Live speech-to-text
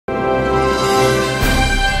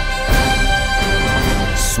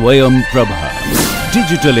Swayam Prabha.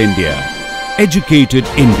 Digital India. Educated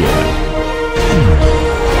India.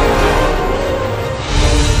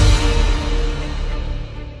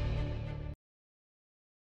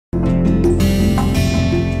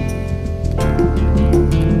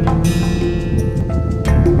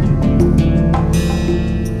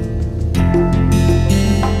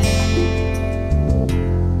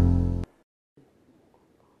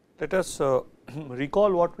 Let us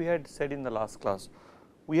recall what we had said in the last class.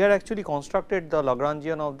 We had actually constructed the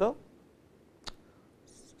Lagrangian of the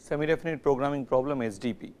semi-definite programming problem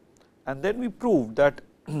SDP, and then we proved that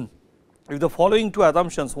if the following two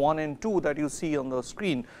assumptions 1 and 2 that you see on the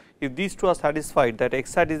screen, if these two are satisfied, that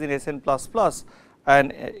x hat is in Sn plus plus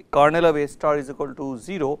and kernel of A star is equal to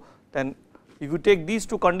 0, then if you take these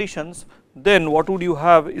two conditions, then what would you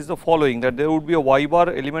have is the following, that there would be a y bar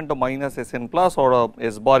element of minus Sn plus or a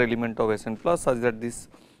s bar element of Sn plus, such that this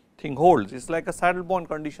thing holds. It is like a saddle bond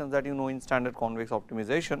conditions that you know in standard convex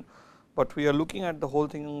optimization, but we are looking at the whole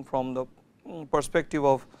thing from the perspective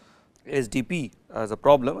of SDP as a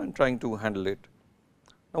problem and trying to handle it.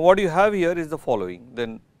 Now what you have here is the following,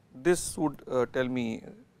 then this would tell me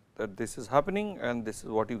that this is happening and this is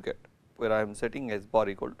what you get, where I am setting s bar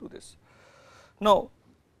equal to this. Now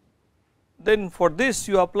then for this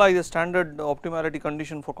you apply the standard optimality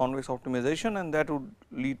condition for convex optimization, and that would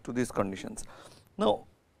lead to these conditions. Now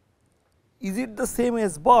is it the same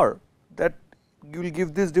S bar that you will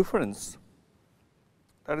give this difference?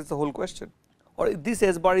 That is the whole question, or if this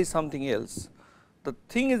S bar is something else. The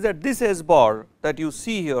thing is that this S bar that you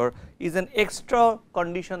see here is an extra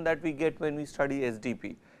condition that we get when we study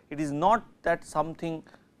SDP. It is not that something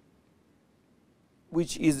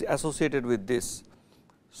which is associated with this.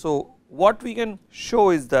 So what we can show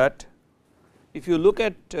is that if you look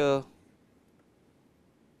at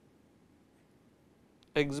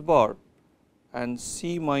x bar and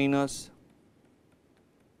C minus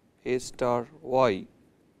A star y,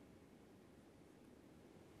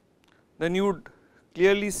 then you would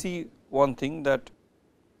clearly see one thing, that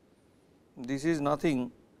this is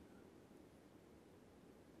nothing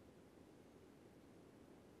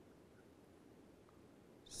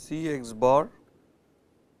C x bar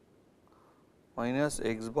minus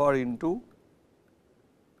x bar into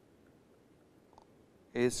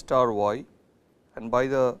A star y, and by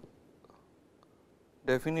the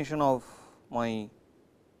definition of my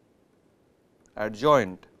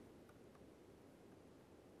adjoint,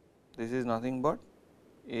 this is nothing but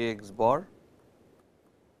A x bar.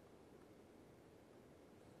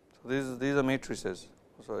 So these are matrices,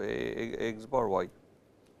 so A x bar y.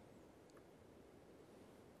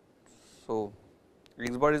 So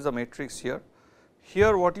x bar is the matrix here.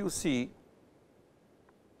 Here what you see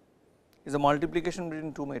is a multiplication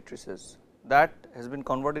between two matrices that has been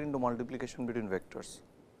converted into multiplication between vectors,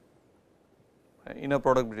 inner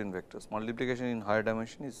product between vectors. Multiplication in higher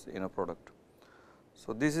dimension is inner product.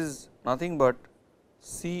 So this is nothing but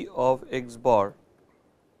C of x bar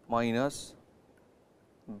minus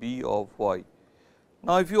B of y.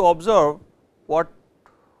 Now if you observe what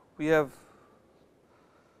we have,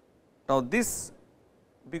 now this,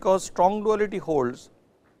 because strong duality holds,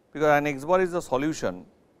 because an x bar is the solution,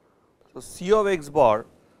 so C of x bar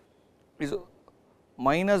is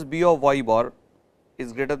minus B of y bar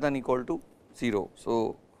is greater than equal to 0.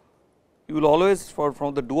 So you will always,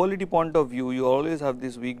 from the duality point of view, you always have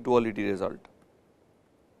this weak duality result.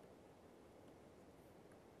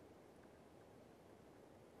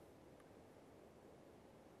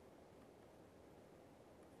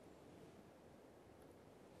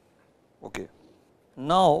 Okay.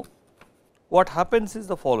 Now what happens is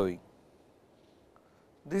the following,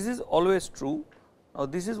 this is always true. Now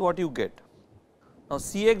this is what you get. Now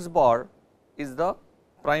Cx bar is the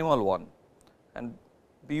primal one and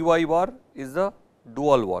By bar is the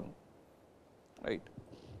dual one, right.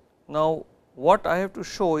 Now what I have to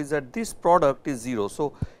show is that this product is 0.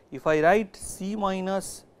 So if I write C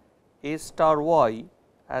minus A star y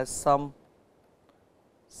as some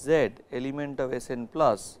z element of Sn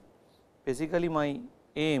plus, basically my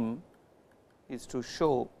aim is to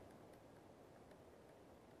show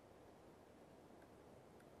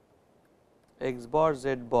x bar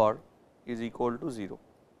z bar is equal to 0.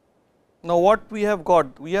 Now what we have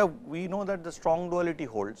got, we know that the strong duality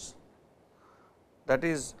holds, that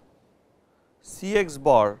is Cx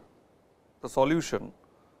bar the solution.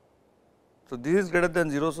 So this is greater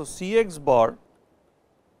than 0, so Cx bar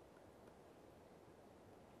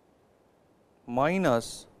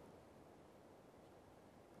minus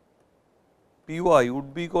Py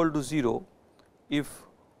would be equal to 0 if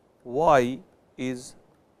y is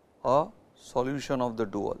a solution of the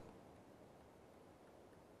dual.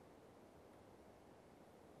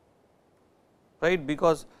 right,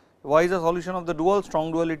 because y is a solution of the dual,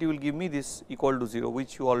 strong duality will give me this equal to 0,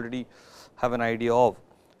 which you already have an idea of.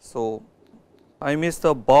 So, I missed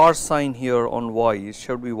the bar sign here on y, it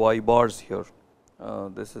should be y bars here,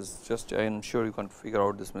 this is just, I am sure you can figure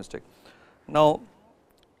out this mistake. Now,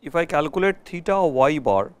 if I calculate theta of y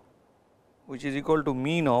bar, which is equal to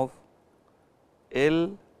mean of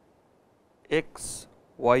L x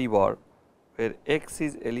y bar, where x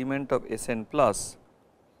is element of Sn plus,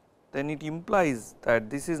 then it implies that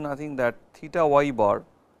this is nothing that theta y bar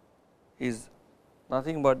is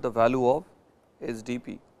nothing but the value of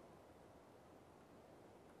SDP,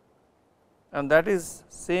 and that is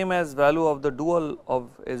same as value of the dual of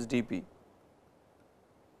SDP,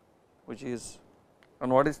 which is,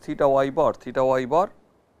 and what is theta y bar? Theta y bar,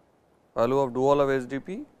 value of dual of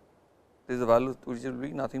SDP, this is the value which will be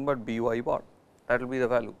nothing but by bar, that will be the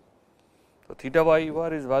value. So, theta y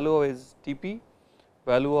bar is value of SDP,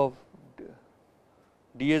 value of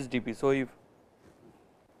dsdp. So, if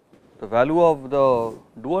the value of the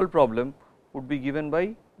dual problem would be given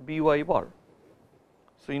by by bar.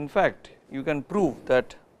 So, in fact, you can prove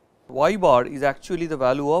that y bar is actually the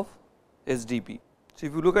value of SDP. So,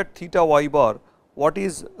 if you look at theta y bar, what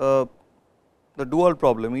is the dual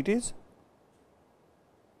problem? It is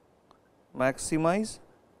maximize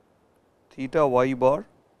theta y bar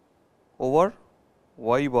over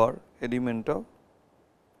y bar element of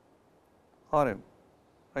Rm,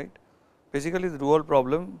 right. Basically, the dual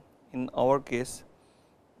problem in our case,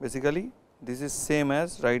 basically this is same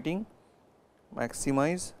as writing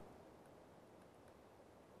maximize,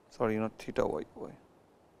 sorry, not theta y,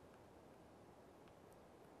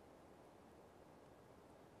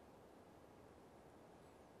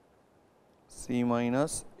 C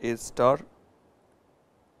minus A star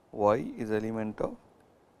y is element of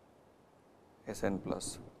Sn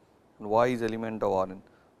plus and y is element of Rn.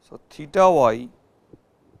 So, theta y,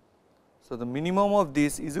 so the minimum of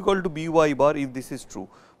this is equal to by bar if this is true,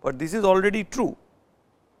 but this is already true.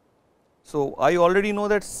 So, I already know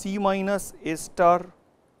that C minus A star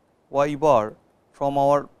y bar from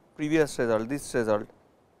our previous result, this result,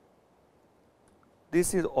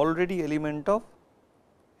 this is already element of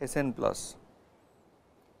Sn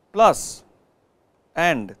plus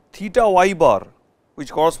and theta y bar,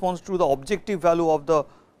 which corresponds to the objective value of the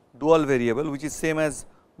dual variable, which is same as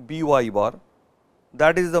by bar,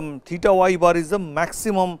 that is the theta y bar is the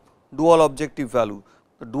maximum dual objective value.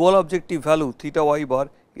 The dual objective value theta y bar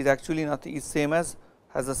is actually nothing, is same as,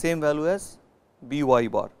 has the same value as by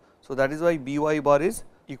bar. So, that is why by bar is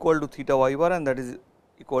equal to theta y bar and that is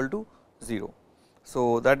equal to 0.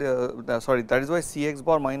 So, that sorry, that is why Cx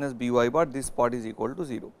bar minus by bar, this part is equal to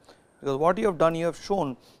 0, because what you have done, you have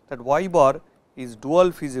shown that y bar is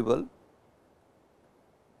dual feasible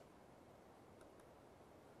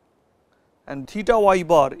and theta y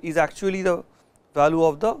bar is actually the value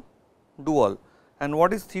of the dual. And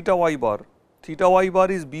what is theta y bar? Theta y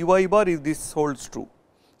bar is by bar if this holds true.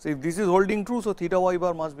 So, if this is holding true, so theta y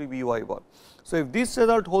bar must be by bar. So, if this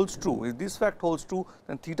result holds true, if this fact holds true,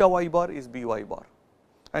 then theta y bar is by bar,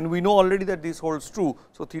 and we know already that this holds true.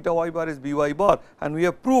 So, theta y bar is by bar, and we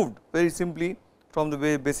have proved very simply from the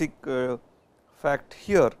very basic fact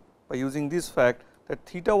here by using this fact that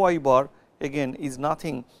theta y bar again is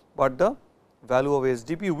nothing but the value of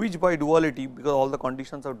SDP, which by duality, because all the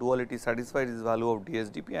conditions of duality satisfied, is value of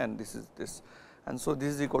dsdp, and this is this, and so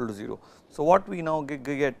this is equal to 0. So, what we now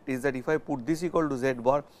get is that if I put this equal to z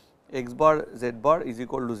bar, x bar z bar is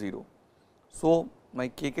equal to 0. So, my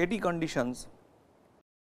KKT conditions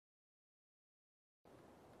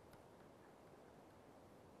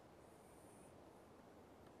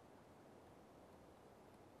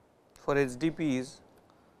for SDP is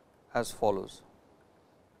as follows.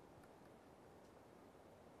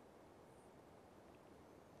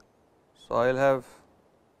 So, I will have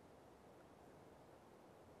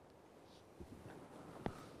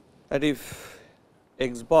that if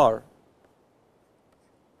x bar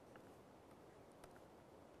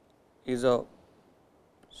is a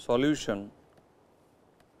solution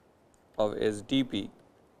of SDP,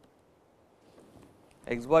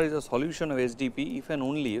 x bar is a solution of SDP if and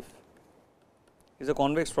only if, is a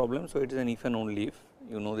convex problem. So, it is an if and only if,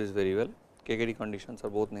 you know this very well, KKT conditions are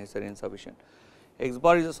both necessary and sufficient. X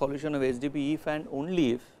bar is a solution of SDP if and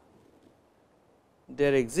only if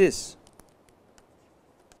there exists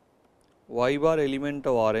y bar element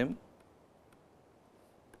of Rm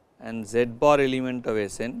and z bar element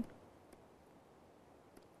of Sn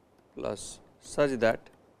plus such that,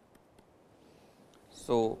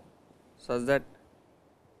 so such that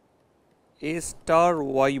A star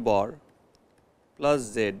y bar plus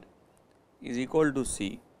z is equal to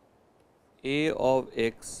C A of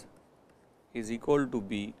x is equal to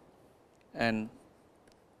b and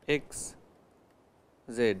x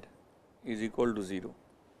z is equal to 0.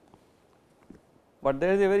 But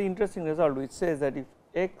there is a very interesting result which says that if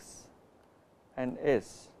x and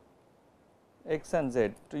s, x and z,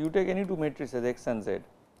 so you take any two matrices x and z,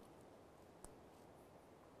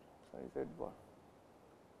 sorry z bar.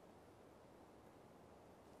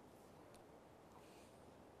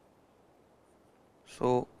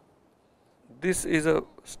 So, this is a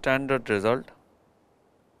standard result.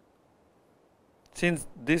 Since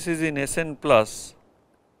this is in Sn plus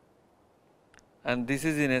and this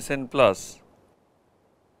is in Sn plus,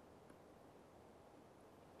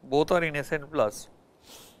 both are in Sn plus,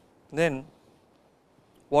 then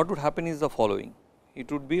what would happen is the following.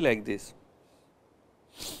 It would be like this,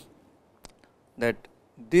 that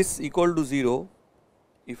this equal to 0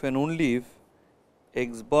 if and only if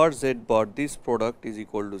x bar z bar, this product is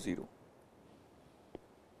equal to 0.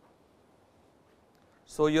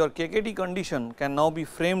 So, your KKT condition can now be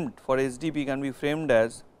framed for SDP, can be framed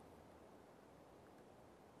as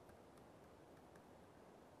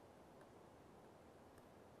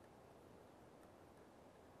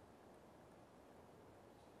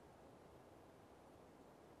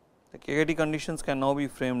the KKT conditions can now be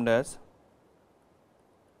framed as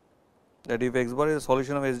that if x bar is a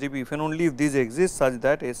solution of SDP, if and only if these exist such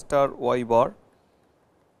that S star y bar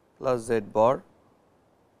plus z bar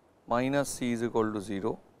minus c is equal to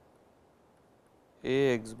 0,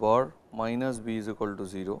 a x bar minus b is equal to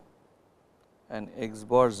 0 and x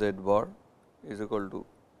bar z bar is equal to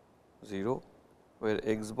 0, where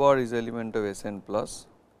x bar is element of Sn plus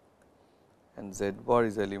and z bar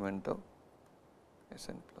is element of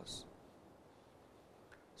Sn plus.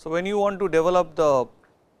 So, when you want to develop the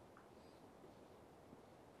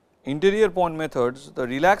interior point methods, the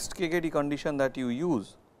relaxed KKT condition that you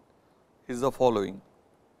use is the following.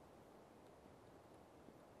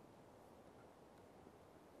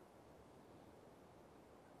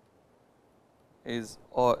 Is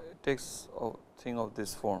or takes a thing of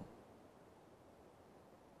this form.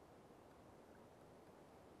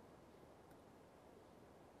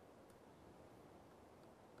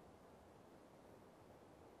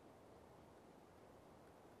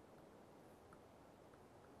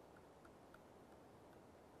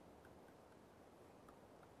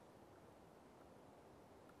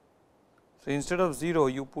 So, instead of 0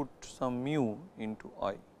 you put some mu into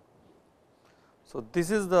I. So,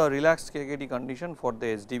 this is the relaxed KKT condition for the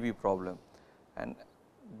SDP problem, and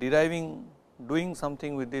deriving, doing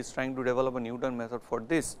something with this, trying to develop a Newton method for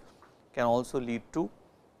this can also lead to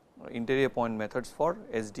interior point methods for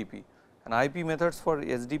SDP, and IP methods for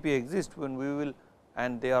SDP exist when we will,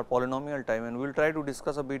 and they are polynomial time, and we will try to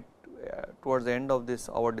discuss a bit towards the end of this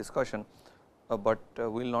our discussion, but we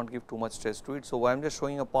will not give too much stress to it. So, I am just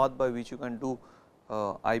showing a path by which you can do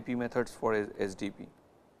IP methods for SDP.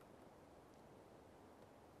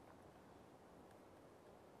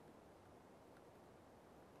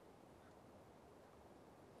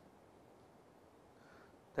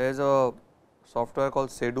 There is a software called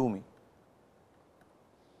Sedumi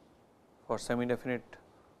for semi-definite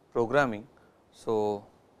programming. So,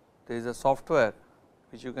 there is a software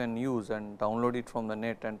which you can use and download it from the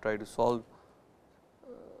net and try to solve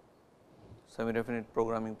semi-definite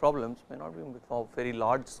programming problems. May not be of very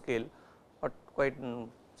large scale, but quite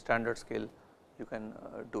standard scale you can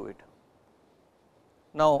do it.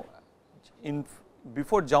 Now,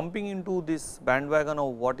 before jumping into this bandwagon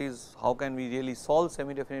of what is, how can we really solve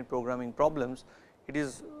semi-definite programming problems, it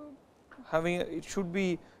is it should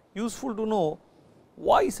be useful to know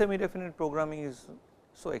why semi-definite programming is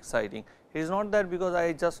so exciting. It is not that because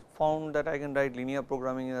I just found that I can write linear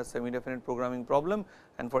programming in a semi-definite programming problem,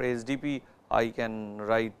 and for SDP I can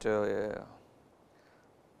write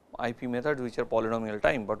IP methods which are polynomial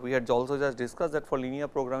time, but we had also just discussed that for linear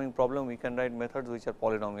programming problem we can write methods which are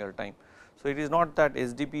polynomial time. So, it is not that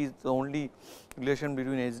SDP is the only relation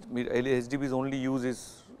between SDP's only use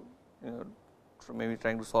is maybe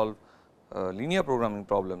trying to solve linear programming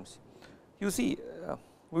problems. You see,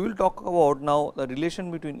 we will talk about now the relation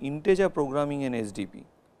between integer programming and SDP.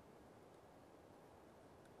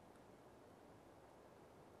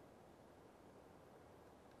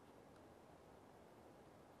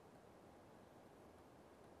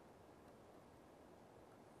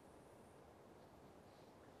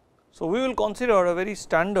 So, we will consider a very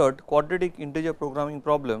standard quadratic integer programming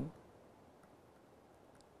problem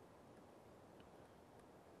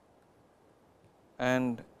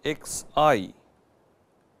and xi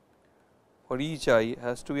for each I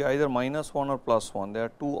has to be either -1 or +1, there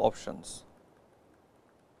are two options.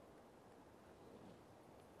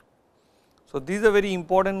 So, this is a very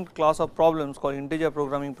important class of problems called integer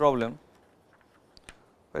programming problem,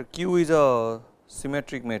 where Q is a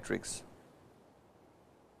symmetric matrix.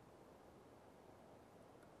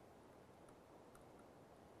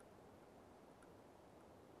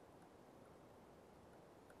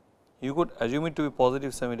 You could assume it to be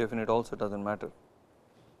positive semi definite also, it does not matter.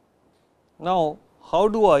 Now, how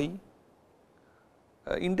do I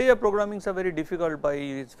integer programmings are very difficult by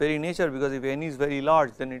its very nature, because if n is very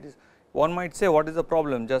large, then it is, one might say what is the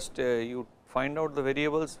problem, just you find out the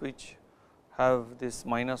variables which have this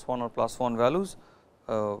 -1 or +1 values,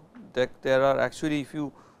 that there are actually, if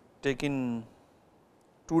you take in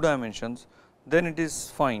 2 dimensions, then it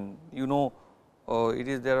is fine, you know, it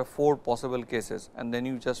is, there are 4 possible cases, and then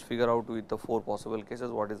you just figure out with the 4 possible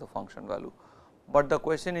cases what is the function value. But the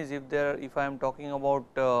question is, if I am talking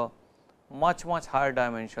about much higher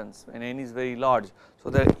dimensions and n is very large, so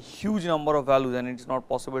there are huge number of values and it is not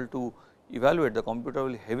possible to evaluate, the computer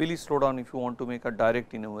will heavily slow down if you want to make a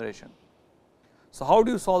direct enumeration. So, how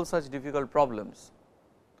do you solve such difficult problems?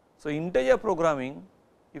 So, integer programming,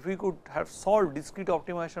 if we could have solved discrete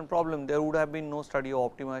optimization problem, there would have been no study of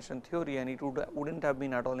optimization theory, and it wouldn't have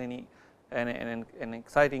been at all an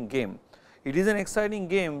exciting game. It is an exciting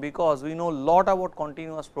game because we know lot about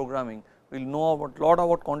continuous programming, we will know about lot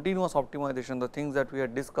about continuous optimization, the things that we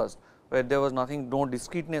had discussed, where there was nothing, no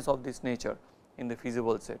discreteness of this nature in the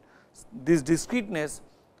feasible set. This discreteness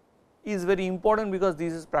is very important because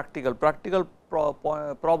this is practical. Practical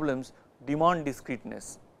problems demand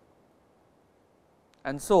discreteness,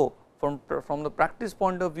 and so from the practice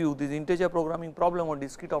point of view, these integer programming problem or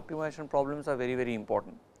discrete optimization problems are very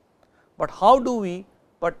important. But how do we,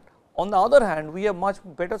 but on the other hand, we have much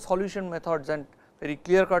better solution methods and very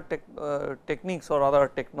clear cut techniques or other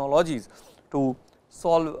technologies to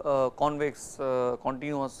solve convex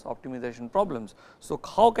continuous optimization problems. So,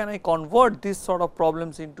 how can I convert this sort of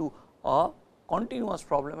problems into a continuous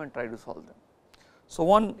problem and try to solve them? So,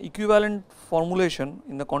 one equivalent formulation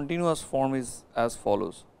in the continuous form is as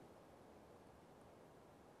follows.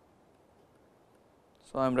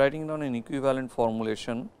 So, I am writing down an equivalent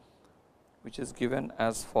formulation which is given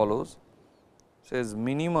as follows, says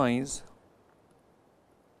minimize,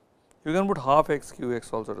 you can put half x q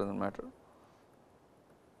x also, does not matter,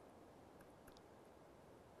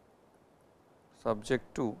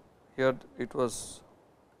 subject to, here it was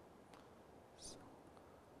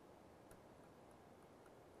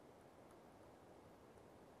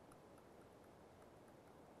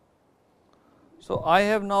so I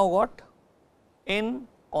have now got n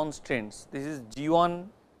constraints, this is g1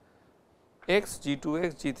 x, g2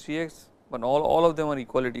 x, g3 x, but all of them are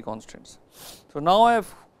equality constraints. So, now I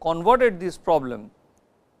have converted this problem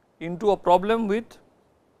into a problem with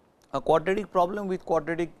a quadratic problem with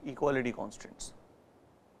quadratic equality constraints.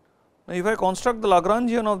 Now, if I construct the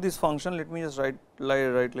Lagrangian of this function, let me just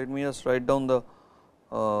write down the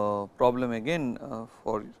problem again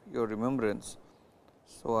for your remembrance.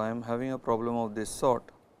 So, I am having a problem of this sort,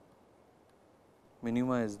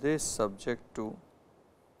 minimize this subject to.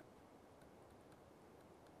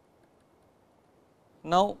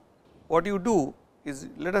 Now, what you do is,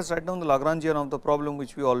 let us write down the Lagrangian of the problem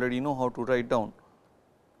which we already know how to write down.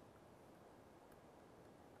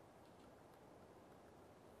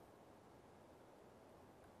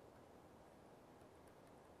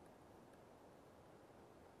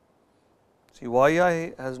 See,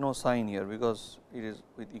 yi has no sign here because it is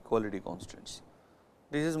with equality constraints.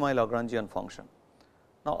 This is my Lagrangian function.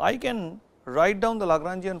 Now, I can write down the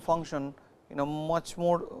Lagrangian function in a much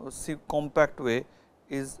more compact way,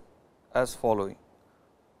 is as following.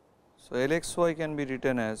 So, Lxy can be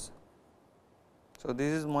written as, so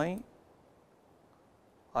this is my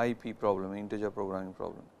IP problem, integer programming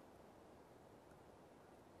problem.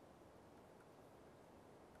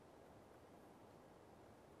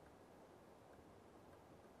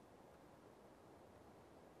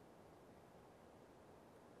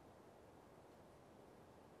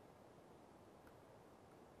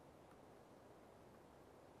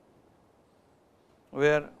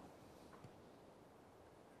 Where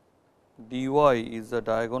dy is the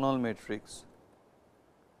diagonal matrix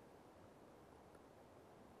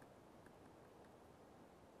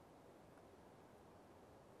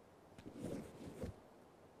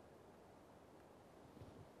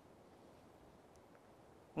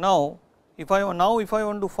now. If I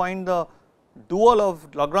want to find the dual of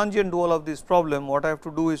Lagrangian dual of this problem, what I have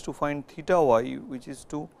to do is to find theta y, which is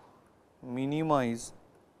to minimize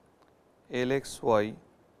Lxy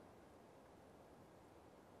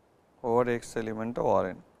over x element of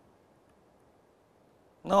Rn.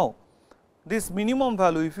 Now, this minimum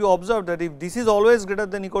value, if you observe that if this is always greater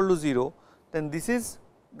than equal to 0, then this is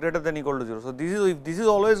greater than equal to 0. So, this is, if this is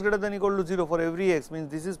always greater than equal to 0 for every x,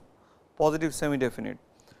 means this is positive semi definite.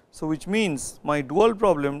 So, which means my dual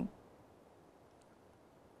problem,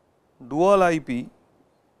 dual IP,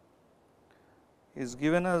 is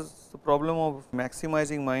given as the problem of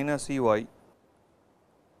maximizing minus Ey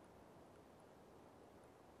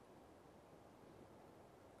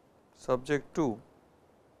subject to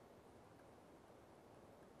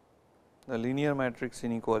the linear matrix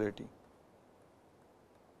inequality.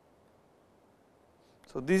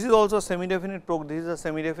 So, this is also semi definite this is a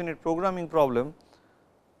semi definite programming problem,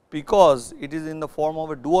 because it is in the form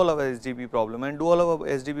of a dual of a SDP problem, and dual of a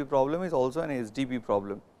SDP problem is also an SDP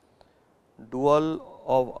problem. Dual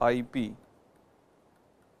of IP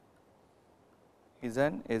is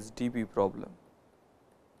an SDP problem.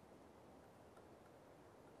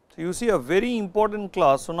 So, you see a very important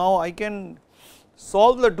class. So, now I can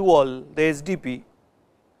solve the dual, the SDP.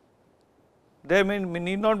 There may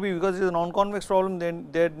need not be, because it is a non-convex problem, then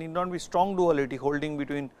there need not be strong duality holding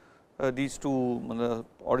between these two, the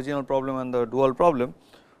original problem and the dual problem,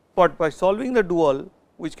 but by solving the dual,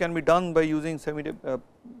 which can be done by using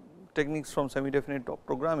techniques from semi definite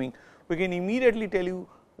programming, we can immediately tell you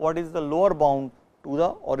what is the lower bound to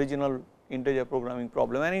the original integer programming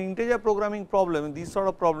problem. And in integer programming problem, in these sort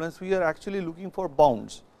of problems, we are actually looking for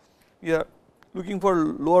bounds, we are looking for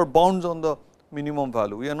lower bounds on the minimum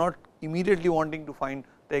value, we are not immediately wanting to find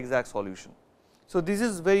the exact solution. So, this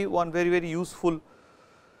is one very useful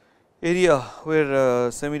area where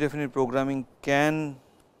semi definite programming can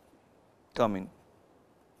come in.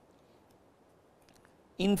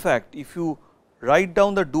 In fact, if you write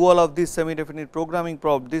down the dual of this semi definite programming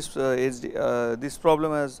problem, this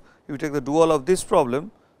problem as, if you take the dual of this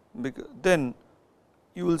problem, then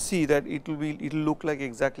you will see that it will look like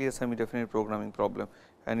exactly a semi definite programming problem,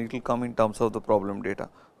 and it will come in terms of the problem data,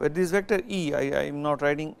 where this vector E, I am not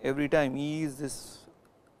writing every time, E is this.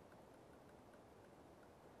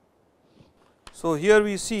 So, here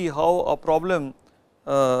we see how a problem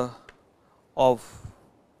of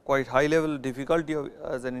quite high level difficulty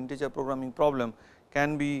as an integer programming problem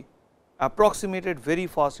can be approximated very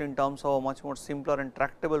fast in terms of a much more simpler and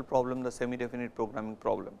tractable problem, the semi definite programming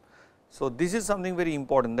problem. So, this is something very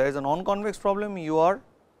important. There is a non-convex problem, you are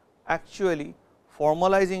actually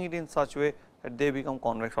formalizing it in such way that they become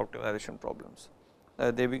convex optimization problems.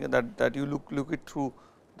 They become that you look it through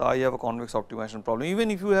the eye of a convex optimization problem. Even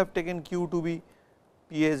if you have taken Q to be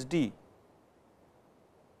PSD,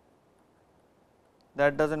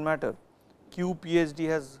 that does not matter. Q PSD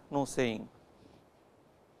has no saying.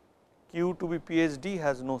 Q to be PSD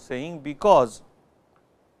has no saying, because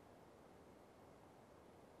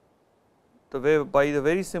by the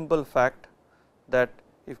very simple fact that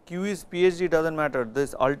if Q is PSD does not matter,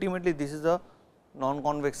 this ultimately this is a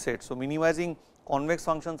non-convex set. So, minimizing convex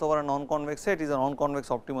functions over a non-convex set is a non-convex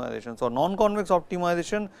optimization. So, non-convex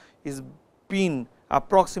optimization is being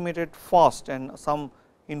approximated fast, and some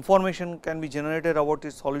information can be generated about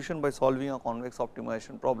its solution by solving a convex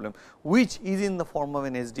optimization problem, which is in the form of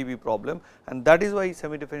an SDP problem, and that is why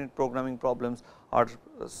semi definite programming problems are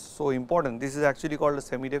so important. This is actually called a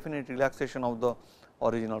semi definite relaxation of the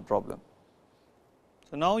original problem.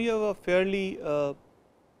 So, now you have a fairly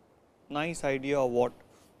nice idea of what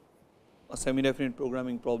a semi definite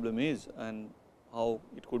programming problem is and how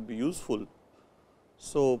it could be useful.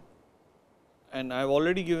 So, and I have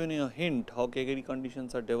already given you a hint how KKT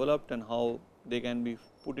conditions are developed and how they can be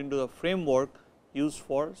put into the framework used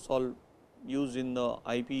in the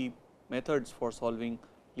IP methods for solving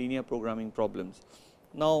linear programming problems.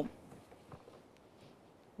 Now,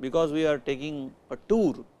 because we are taking a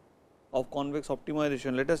tour of convex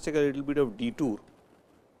optimization, let us take a little bit of detour.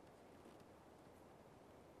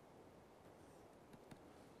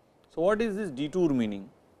 So, what is this detour meaning?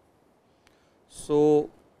 So,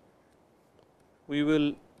 we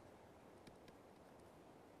will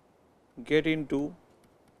get into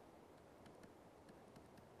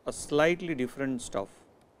a slightly different stuff.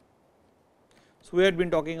 So, we had been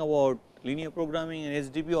talking about linear programming, and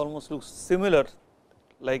SDP almost looks similar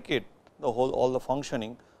like it, all the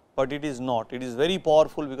functioning, but it is not. It is very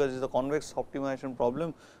powerful because it is a convex optimization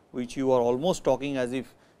problem, which you are almost talking as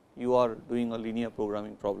if you are doing a linear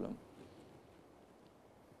programming problem.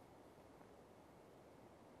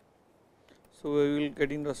 So, we will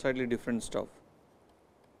get into slightly different stuff.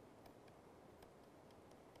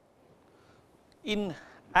 In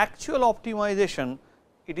actual optimization,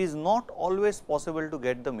 it is not always possible to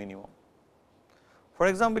get the minimum. For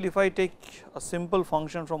example, if I take a simple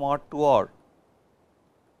function from R to R,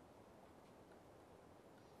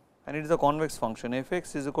 and it is a convex function, f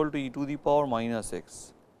x is equal to e to the power minus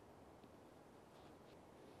x.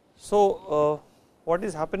 So, what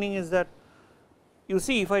is happening is that you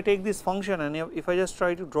see, if I take this function and if I just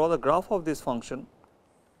try to draw the graph of this function,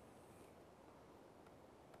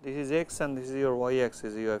 this is x and this is your y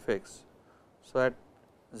axis, your f x. So, at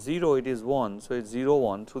 0 it is 1, so it is 0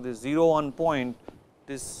 1. So, this 0 1 point,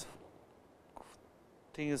 this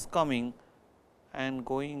thing is coming and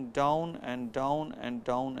going down and down and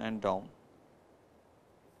down and down.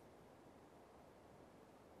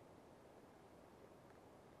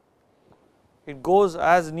 It goes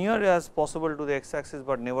as near as possible to the x axis,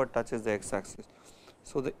 but never touches the x axis.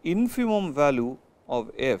 So, the infimum value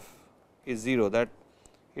of f is 0, that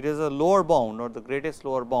it is a lower bound or the greatest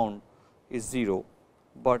lower bound is 0,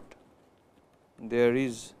 but there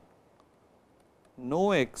is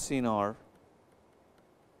no x in R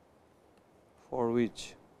for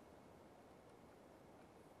which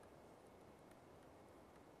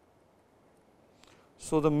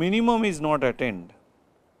so the minimum is not attained.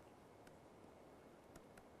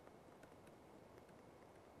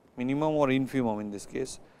 Minimum or infimum in this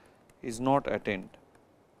case is not attained.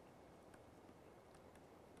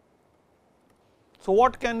 So,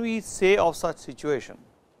 what can we say of such situation?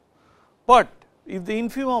 But if the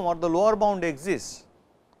infimum or the lower bound exists,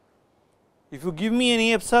 if you give me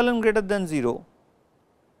any epsilon greater than 0,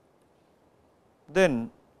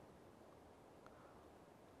 then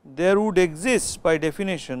there would exist, by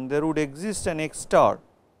definition, there would exist an x star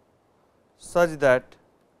such that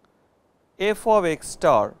f of x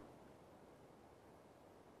star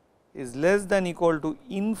is less than equal to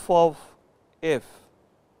inf of f,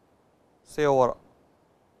 say over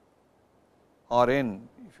R n,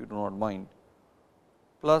 if you do not mind,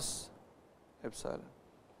 plus epsilon.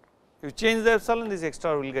 If you change the epsilon, this x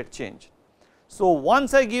star will get changed. So,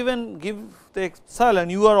 once I give the epsilon,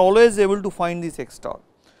 you are always able to find this x star.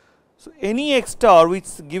 So, any x star which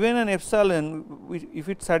is given an epsilon, which if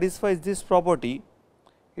it satisfies this property,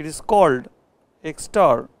 it is called x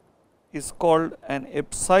star is called an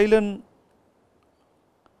epsilon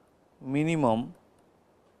minimum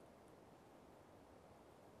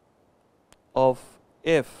of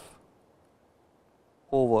f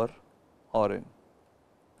over R n.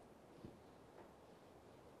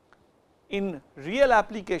 In real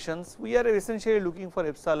applications, we are essentially looking for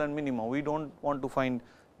epsilon minimum, we do not want to find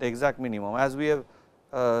the exact minimum, as we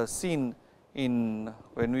have seen in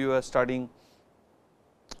when we were studying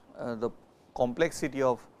the complexity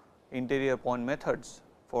of interior point methods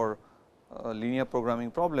for linear programming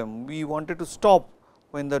problem. We wanted to stop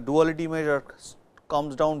when the duality measure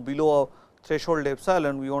comes down below a threshold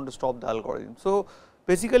epsilon, we want to stop the algorithm. So,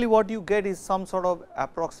 basically what you get is some sort of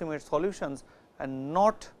approximate solutions and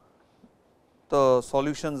not the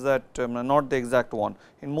solutions that not the exact one.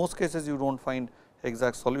 In most cases you do not find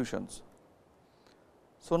exact solutions.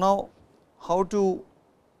 So, now how to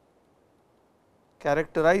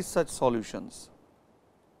characterize such solutions?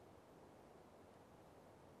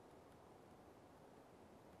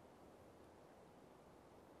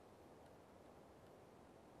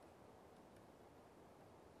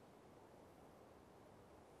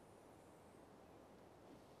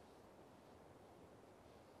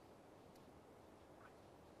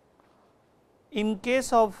 In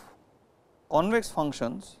case of convex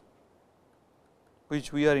functions,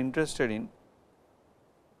 which we are interested in,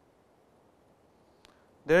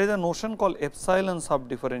 there is a notion called epsilon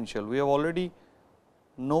subdifferential. We have already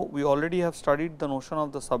have studied the notion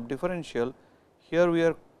of the subdifferential. Here we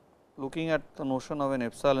are looking at the notion of an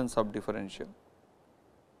epsilon subdifferential.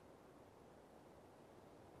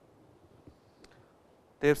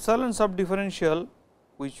 The epsilon subdifferential,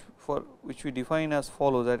 which we define as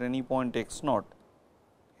follows, at any point x naught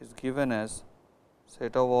is given as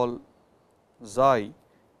set of all xi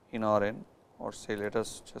in R n, or say let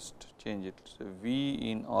us just change it, so v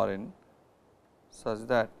in R n such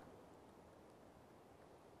that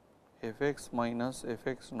f x minus f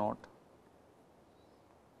x naught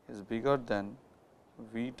is bigger than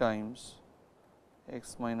v times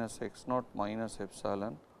x minus x naught minus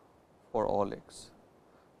epsilon for all x.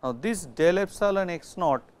 Now, this del epsilon x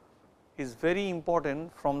naught is very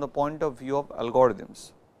important from the point of view of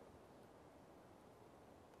algorithms,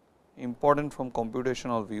 important from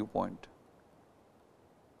computational viewpoint.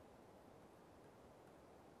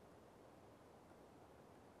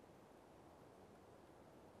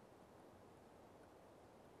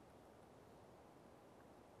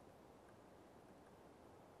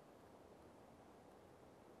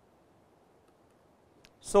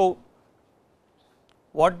 So,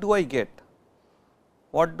 what do I get?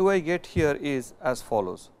 What do I get here is as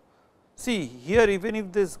follows. See here, even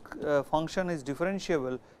if this function is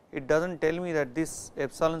differentiable, it does not tell me that this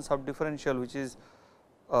epsilon subdifferential, which is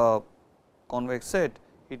a convex set,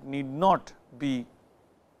 it need not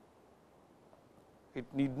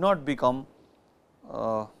become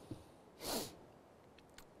a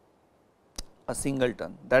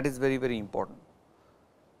singleton, that is very, very important.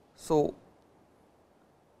 So,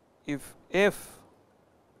 if f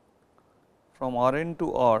from R n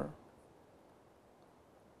to R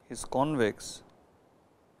is convex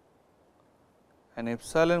and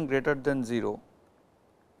epsilon greater than 0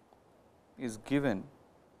 is given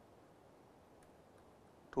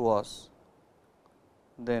to us,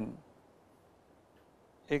 then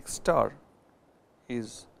x star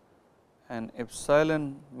is an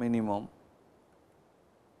epsilon minimum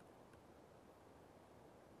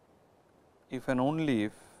if and only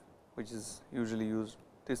if, which is usually used,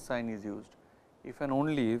 this sign is used, if and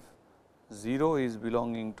only if 0 is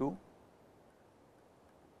belonging to,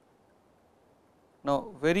 now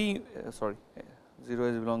very 0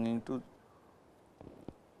 is belonging to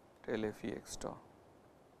del f e x star.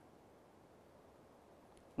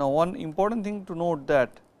 Now, one important thing to note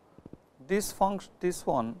that this function, this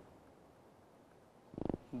one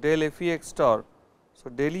del f e x star, so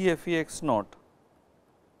del e f e x naught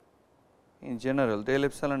in general, del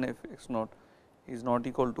epsilon f x naught is not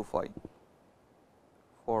equal to phi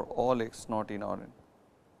for all x naught in R n.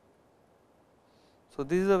 So,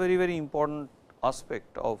 this is a very, very important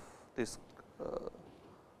aspect of this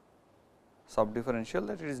subdifferential,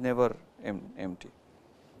 that it is never empty,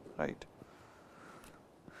 right.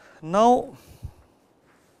 Now,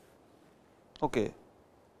 okay,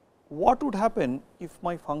 what would happen if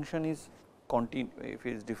my function is if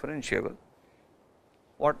it is differentiable?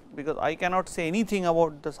 What, because I cannot say anything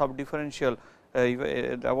about the subdifferential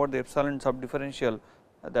about the epsilon subdifferential,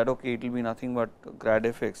 that okay, it will be nothing but grad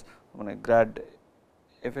f x, grad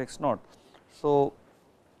f x naught. So,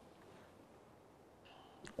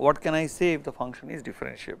 what can I say if the function is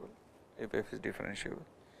differentiable, if f is differentiable?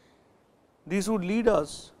 This would lead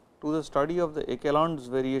us to the study of the Echelon's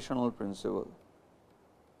variational principle.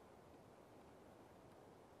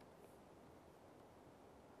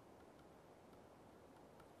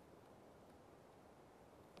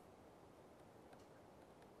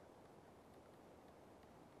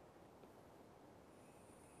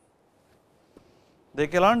 The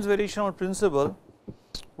Echelon's variational principle,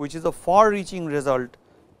 which is a far reaching result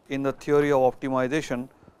in the theory of optimization,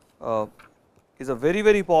 is a very,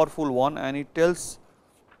 very powerful one, and it tells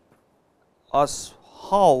us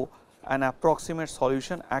how an approximate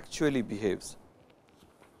solution actually behaves.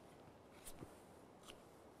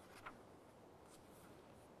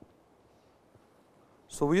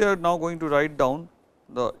 So, we are now going to write down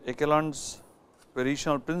the Echelon's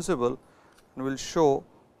variational principle and we will show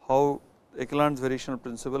how Echelon's variational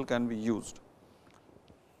principle can be used.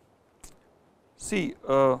 See,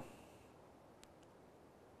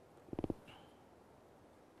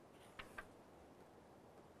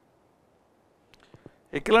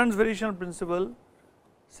 Echelon's variational principle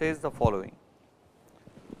says the following.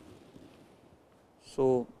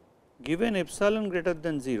 So, given epsilon greater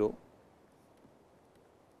than 0,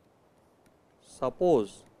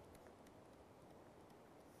 suppose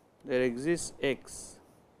there exists x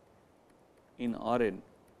in R n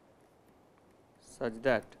such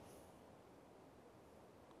that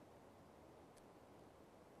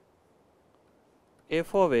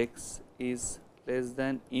f of x is less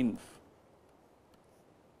than inf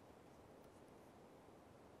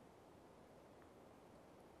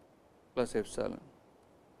plus epsilon,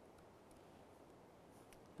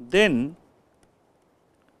 then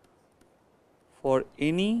for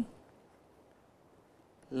any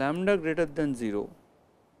lambda greater than 0,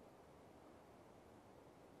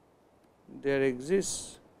 there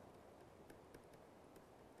exists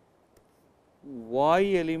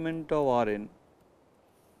y element of R n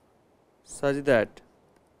such that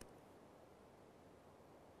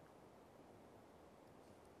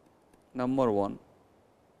number 1.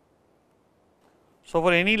 So,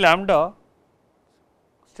 for any lambda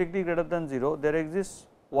strictly greater than 0, there exists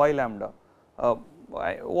y lambda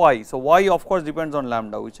y. So, y of course depends on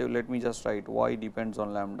lambda, which let me just write y depends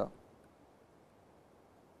on lambda.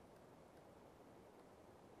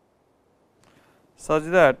 Such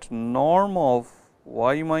that norm of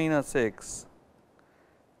y minus x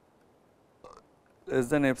less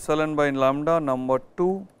than epsilon by lambda, number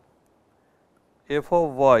 2 f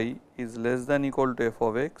of y is less than equal to f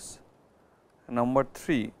of x, number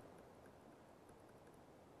 3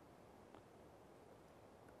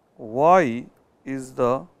 y is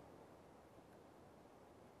the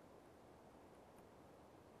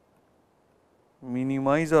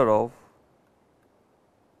minimizer of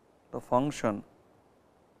the function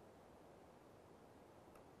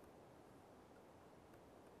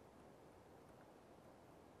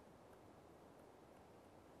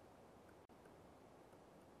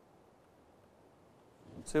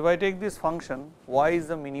So, if I take this function, y is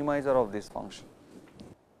the minimizer of this function,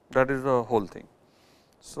 that is the whole thing.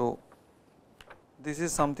 So, this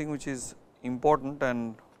is something which is important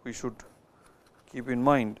and we should keep in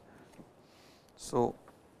mind. So,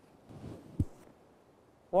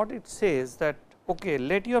 what it says that okay,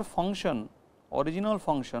 let your function, original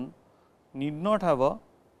function need not have a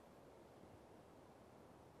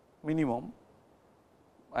minimum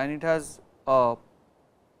and it has a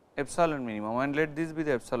epsilon minimum, and let this be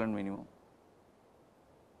the epsilon minimum.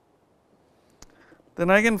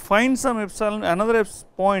 Then I can find some epsilon, another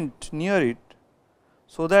point near it,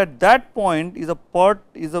 so that that point is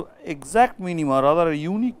a exact minima, rather a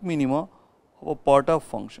unique minima of a Perturb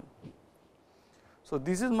function. So,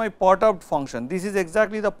 this is my perturbed function, this is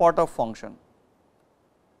exactly the perturbed function.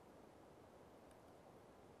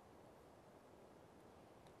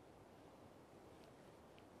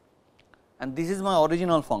 And this is my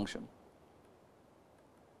original function.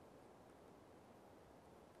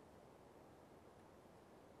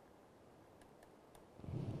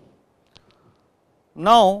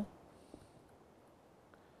 Now,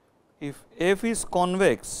 if f is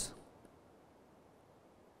convex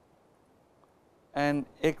and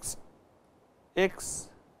x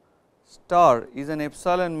star is an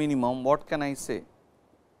epsilon minimum, what can I say?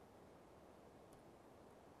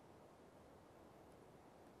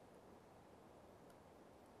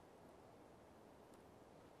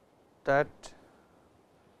 That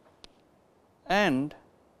and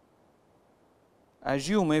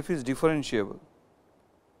assume f is differentiable.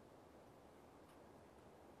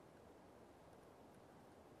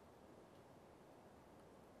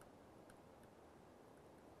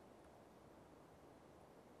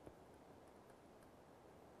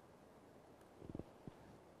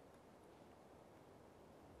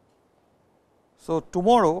 So,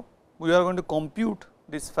 tomorrow we are going to compute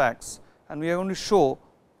these facts and we are going to show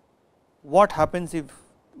what happens if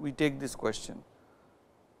we take this question.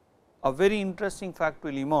 A very interesting fact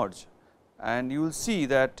will emerge and you will see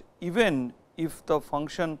that even if the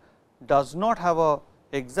function does not have a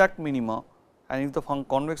exact minima and if the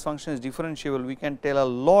convex function is differentiable, we can tell a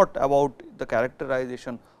lot about the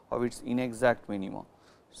characterization of its inexact minima.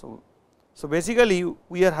 So, basically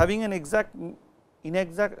we are having an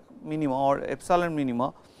inexact minima or epsilon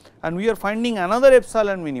minima and we are finding another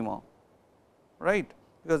epsilon minima, right,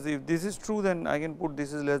 because if this is true then I can put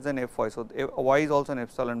this is less than f y. So, y is also an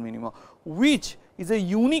epsilon minima which is a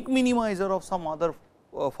unique minimizer of some other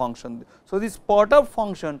function. So, this perturbed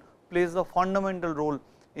function plays the fundamental role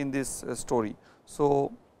in this story.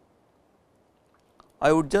 So,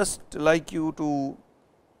 I would just like you to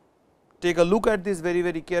take a look at this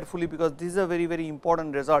very carefully, because this is a very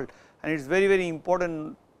important result and it is very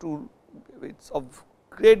important to, it is of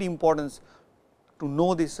great importance to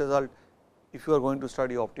know this result if you are going to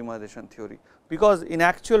study optimization theory, because in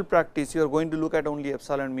actual practice you are going to look at only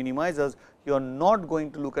epsilon minimizers, you are not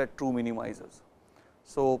going to look at true minimizers.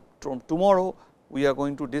 So, tomorrow we are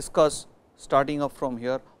going to discuss, starting up from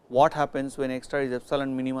here, what happens when x star is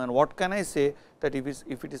epsilon minima and what can I say that if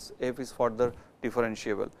f is further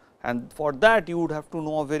differentiable. And for that you would have to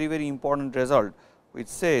know a very important result, which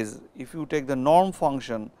says if you take the norm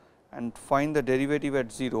function and find the derivative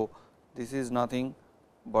at 0, this is nothing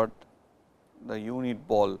but the unit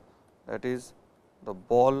ball, that is the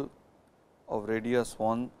ball of radius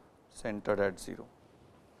 1 centered at 0,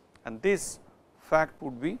 and this fact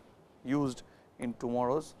would be used in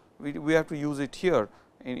tomorrow's, we have to use it here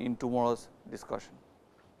in tomorrow's discussion.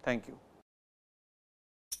 Thank you.